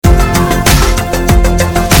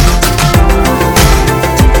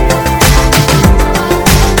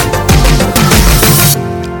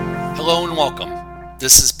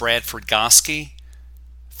Bradford Goski,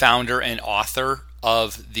 founder and author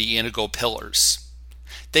of The Indigo Pillars.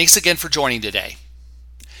 Thanks again for joining today.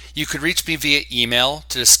 You can reach me via email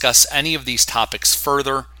to discuss any of these topics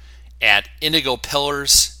further at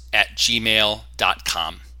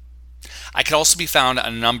indigopillars@gmail.com. I can also be found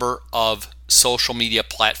on a number of social media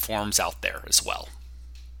platforms out there as well.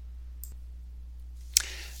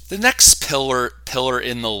 The next pillar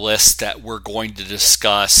in the list that we're going to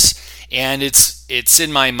discuss, and it's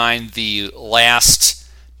in my mind the last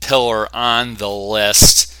pillar on the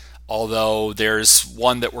list, although there's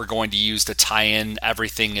one that we're going to use to tie in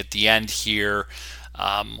everything at the end here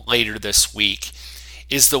later this week,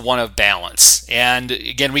 is the one of balance. And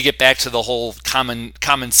again, we get back to the whole common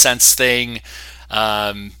sense thing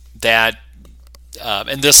that.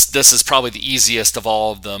 And this is probably the easiest of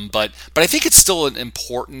all of them, but I think it's still an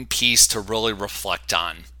important piece to really reflect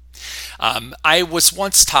on. I was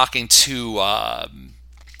once talking to a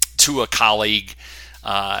colleague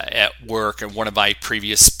at work in one of my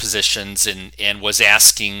previous positions, and was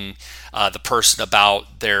asking the person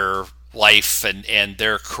about their life and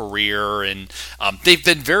their career, and they've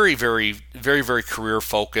been very, very, very, very career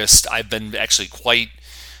focused. I've been actually quite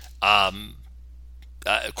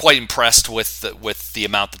impressed with the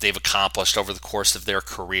amount that they've accomplished over the course of their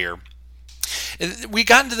career. And we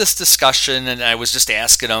got into this discussion, and I was just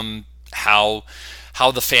asking them how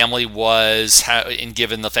the family was, and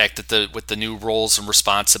given the fact that with the new roles and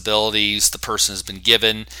responsibilities the person has been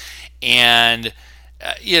given, and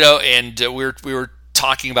we were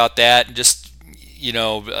talking about that, and just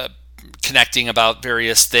connecting about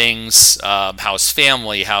various things. How's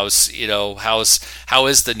family? How is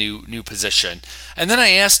the new position? And then I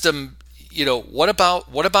asked him, what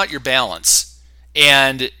about your balance?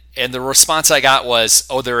 And the response I got was,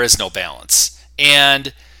 oh, there is no balance.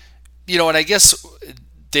 And and I guess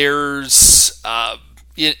there's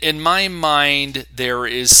in my mind there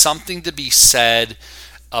is something to be said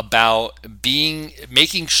about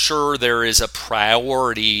making sure there is a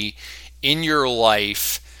priority in your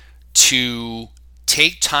life to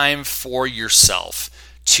take time for yourself,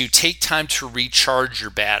 to take time to recharge your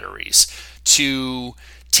batteries, to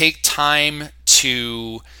take time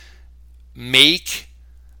to make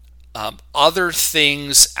other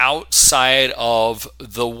things outside of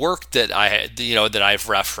the work that I've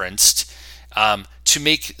referenced, to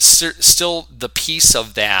make still the piece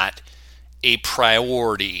of that a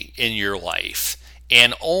priority in your life.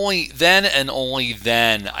 And only then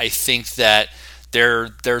I think that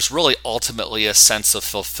there's really ultimately a sense of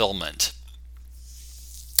fulfillment.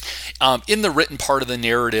 In the written part of the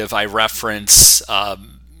narrative, I reference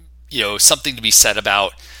something to be said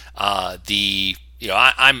about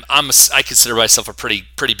I consider myself a pretty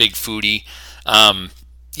big foodie,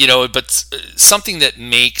 but something that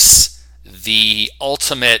makes the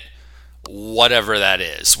ultimate whatever that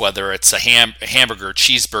is, whether it's a hamburger,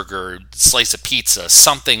 cheeseburger, slice of pizza,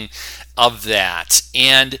 something of that,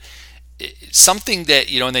 and something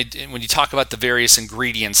that when you talk about the various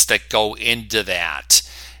ingredients that go into that,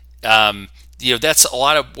 that's a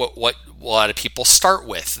lot of what a lot of people start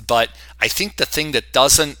with. But I think the thing that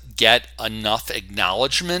doesn't get enough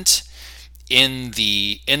acknowledgement in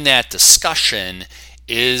that discussion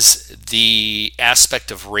is the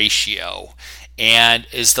aspect of ratio, and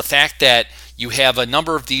is the fact that you have a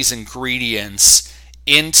number of these ingredients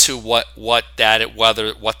into what that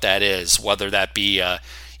is, whether that be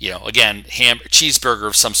again, cheeseburger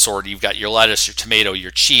of some sort. You've got your lettuce, your tomato,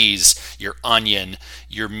 your cheese, your onion,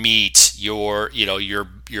 your meat, your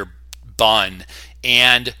bun,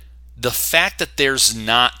 and the fact that there's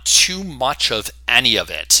not too much of any of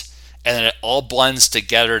it, and then it all blends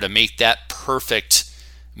together to make that perfect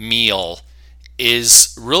meal,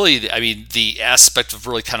 is really, the aspect of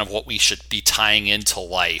really kind of what we should be tying into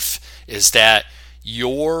life, is that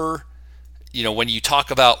when you talk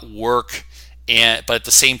about work, but at the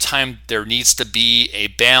same time, there needs to be a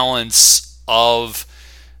balance of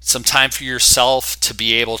some time for yourself to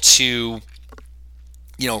be able to,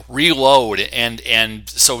 reload, and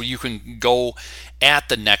so you can go at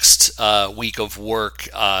the next week of work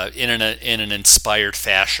in an inspired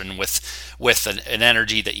fashion with an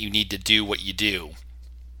energy that you need to do what you do.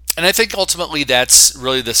 And I think ultimately that's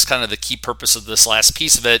really this kind of the key purpose of this last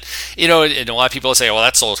piece of it. And a lot of people say, well,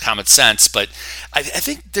 that's all common sense. But I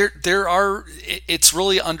think it's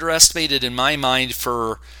really underestimated in my mind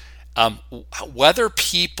for whether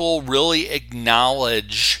people really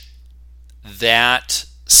acknowledge that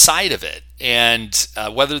side of it, and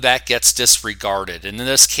whether that gets disregarded. And in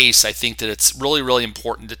this case, I think that it's really, really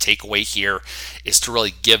important to take away here is to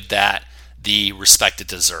really give that the respect it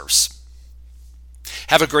deserves.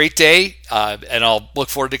 Have a great day, and I'll look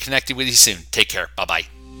forward to connecting with you soon. Take care. Bye-bye.